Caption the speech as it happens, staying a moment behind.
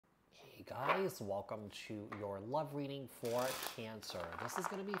guys, welcome to your love reading for Cancer. This is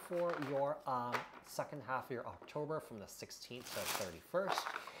going to be for your second half of your October from the 16th to 31st.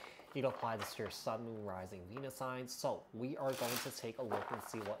 You can apply this to your Sun, Moon, Rising, Venus signs. So we are going to take a look and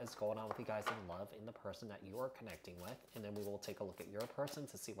see what is going on with you guys in love in the person that you are connecting with. And then we will take a look at your person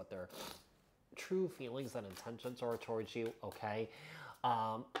to see what their true feelings and intentions are towards you, okay?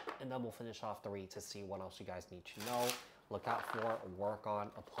 And then we'll finish off the read to see what else you guys need to know. Look out for, work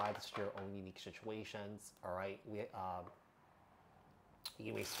on, apply this to your own unique situations, all right?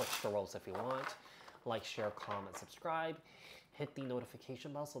 You may switch the roles if you want. Like, share, comment, subscribe. Hit the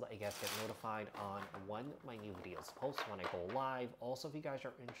notification bell so that you guys get notified on when my new videos post, when I go live. Also, if you guys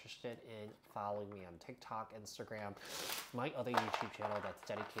are interested in following me on TikTok, Instagram, my other YouTube channel that's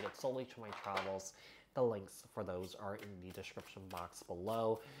dedicated solely to my travels, the links for those are in the description box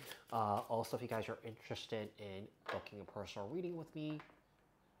below. Also, if you guys are interested in booking a personal reading with me,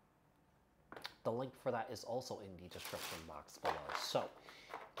 the link for that is also in the description box below. So,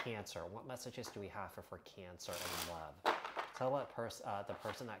 Cancer, what messages do we have for Cancer in love? Tell what the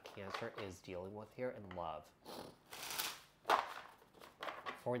person that Cancer is dealing with here in love.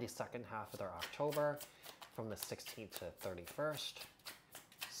 For the second half of their October, from the 16th to 31st,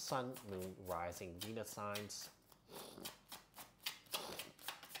 Sun, Moon, Rising, Venus signs.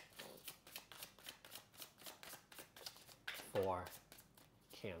 For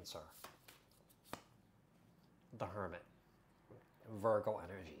Cancer. The Hermit. Virgo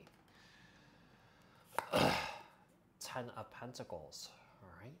energy. 10 of Pentacles, all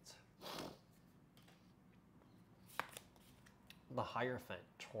right? The Hierophant,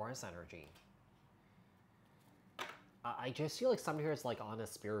 Taurus energy. I just feel like somebody here is like on a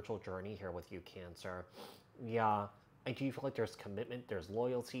spiritual journey here with you, Cancer. Yeah, I do feel like there's commitment, there's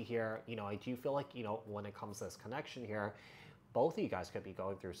loyalty here. You know, I do feel like, you know, when it comes to this connection here, both of you guys could be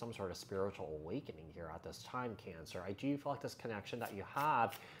going through some sort of spiritual awakening here at this time, Cancer. I do feel like this connection that you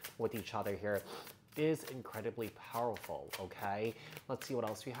have with each other here is incredibly powerful, okay? Let's see what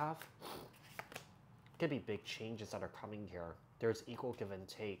else we have. Could be big changes that are coming here. There's equal give and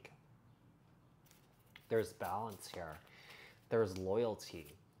take. There's balance here. There's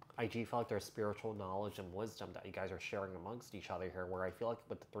loyalty. I do feel like there's spiritual knowledge and wisdom that you guys are sharing amongst each other here, where I feel like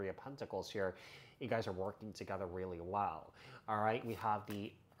with the Three of Pentacles here, you guys are working together really well. All right, we have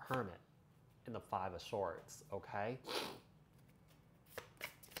the Hermit and the Five of Swords, okay?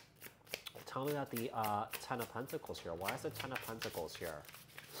 Tell me about the 10 of Pentacles here. Why is the 10 of Pentacles here?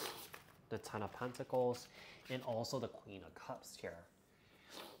 The 10 of Pentacles and also the Queen of Cups here.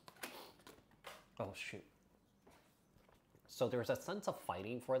 Oh, shoot. So there's a sense of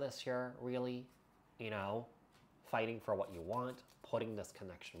fighting for this here, really. You know, fighting for what you want, putting this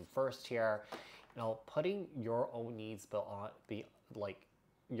connection first here. You know, putting your own needs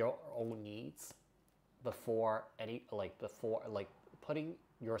your own needs before putting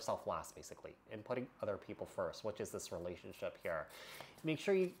yourself last, basically, and putting other people first, which is this relationship here. Make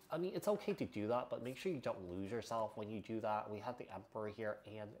sure you, I mean, it's okay to do that, but make sure you don't lose yourself when you do that. We have the Emperor here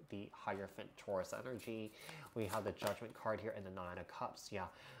and the Hierophant, Taurus energy. We have the Judgment card here and the Nine of Cups. Yeah,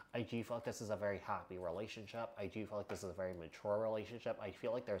 I do feel like this is a very happy relationship. I do feel like this is a very mature relationship. I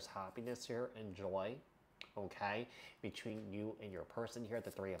feel like there's happiness here and joy, okay, between you and your person here.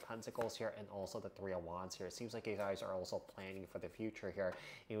 The Three of Pentacles here and also the Three of Wands here. It seems like you guys are also planning for the future here.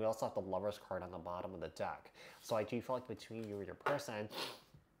 And we also have the Lovers card on the bottom of the deck. So I do feel like between you and your person,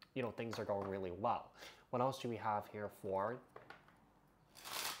 you know, things are going really well. What else do we have here for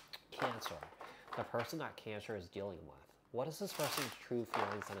Cancer? The person that Cancer is dealing with. What is this person's true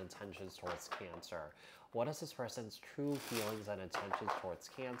feelings and intentions towards Cancer? What is this person's true feelings and intentions towards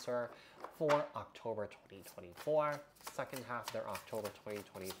Cancer for October 2024? Second half of their October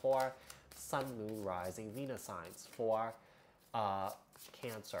 2024. Sun, Moon, Rising, Venus signs for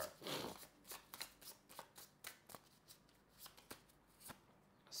Cancer.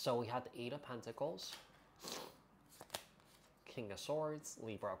 So we had the Eight of Pentacles, King of Swords,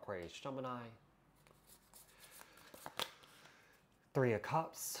 Libra, Aquarius, Gemini, Three of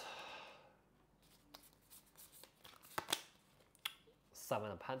Cups,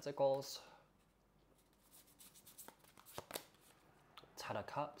 Seven of Pentacles, Ten of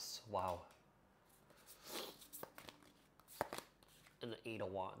Cups, wow, and the Eight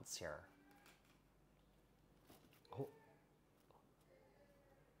of Wands here.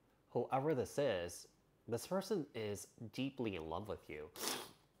 Whoever this person is deeply in love with you.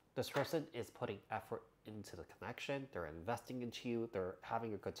 This person is putting effort into the connection. They're investing into you. They're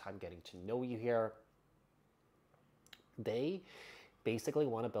having a good time getting to know you here. They basically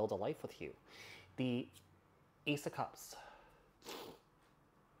want to build a life with you. The Ace of Cups.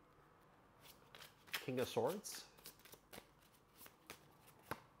 King of Swords.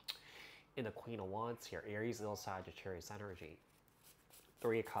 And the Queen of Wands here. Aries, Leo, Sagittarius energy.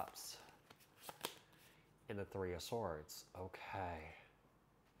 Three of Cups. And the Three of Swords. Okay.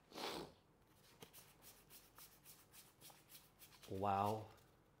 Wow.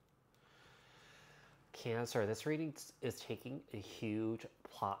 Cancer, this reading is taking a huge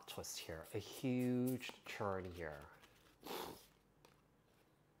plot twist here. A huge turn here.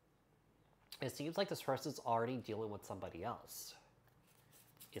 It seems like this person's already dealing with somebody else.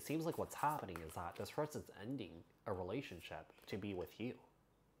 It seems like what's happening is that this person's ending a relationship to be with you.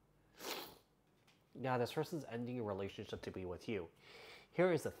 Yeah, this person's ending a relationship to be with you.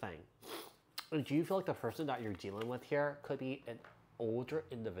 Here is the thing. Do you feel like the person that you're dealing with here could be an older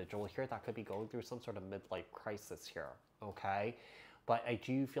individual here that could be going through some sort of midlife crisis here, okay? But I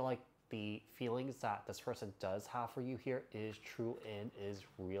do feel like the feelings that this person does have for you here is true and is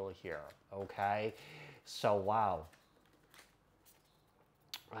real here, okay? So, wow.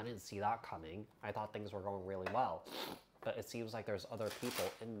 I didn't see that coming. I thought things were going really well. But it seems like there's other people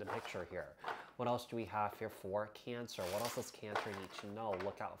in the picture here. What else do we have here for Cancer? What else does Cancer need to know?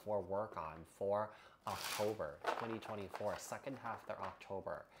 Look out for, work on for October 2024, second half of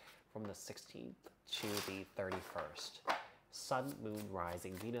October, from the 16th to the 31st. Sun, Moon,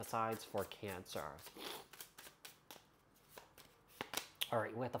 Rising, Venus signs for Cancer. All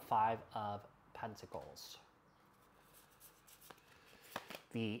right, we have the Five of Pentacles.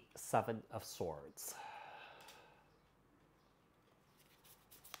 The Seven of Swords.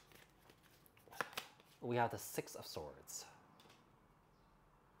 We have the Six of Swords.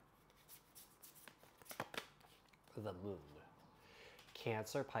 The Moon.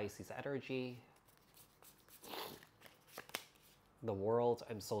 Cancer, Pisces energy. The World.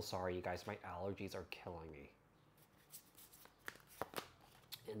 I'm so sorry, you guys. My allergies are killing me.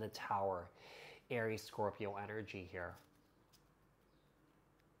 In the Tower, Aries, Scorpio energy here.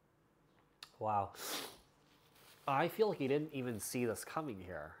 Wow. I feel like you didn't even see this coming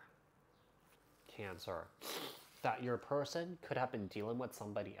here, Cancer. That your person could have been dealing with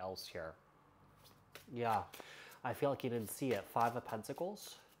somebody else here. Yeah. I feel like you didn't see it. Five of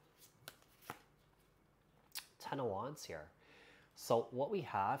Pentacles. 10 of Wands here. So what we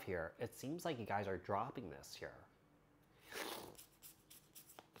have here, it seems like you guys are dropping this here.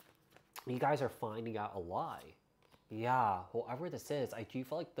 You guys are finding out a lie. Yeah, whoever this is, I do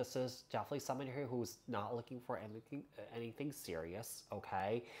feel like this is definitely someone here who's not looking for anything serious,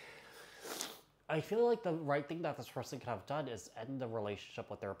 okay? I feel like the right thing that this person could have done is end the relationship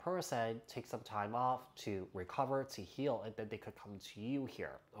with their person, take some time off to recover, to heal, and then they could come to you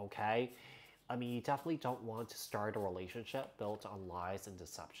here, okay? I mean, you definitely don't want to start a relationship built on lies and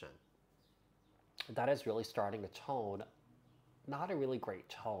deception. That is really starting a tone, not a really great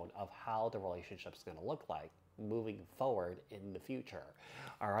tone, of how the relationship is going to look like moving forward in the future.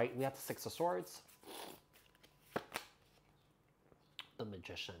 All right, we have the Six of Swords. The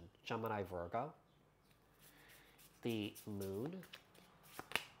Magician, Gemini, Virgo. The Moon.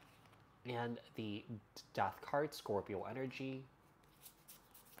 And the Death card, Scorpio energy.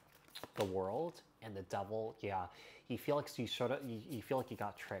 The World and the Devil. Yeah, you feel like you feel like you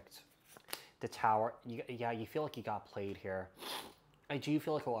got tricked. The Tower. Yeah, you feel like you got played here. I do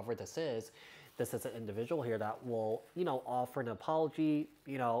feel like whoever this is an individual here that will, you know, offer an apology.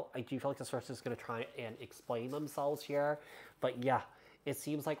 You know, I do feel like this person is going to try and explain themselves here. But yeah, it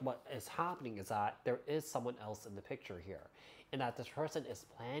seems like what is happening is that there is someone else in the picture here. And that this person is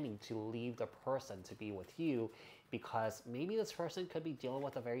planning to leave the person to be with you because maybe this person could be dealing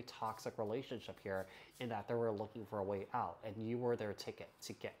with a very toxic relationship here and that they were looking for a way out. And you were their ticket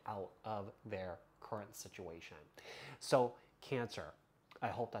to get out of their current situation. So, Cancer, I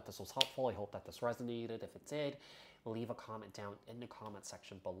hope that this was helpful. I hope that this resonated. If it did, leave a comment down in the comment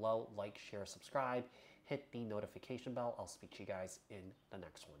section below. Like, share, subscribe, hit the notification bell. I'll speak to you guys in the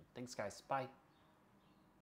next one. Thanks, guys. Bye.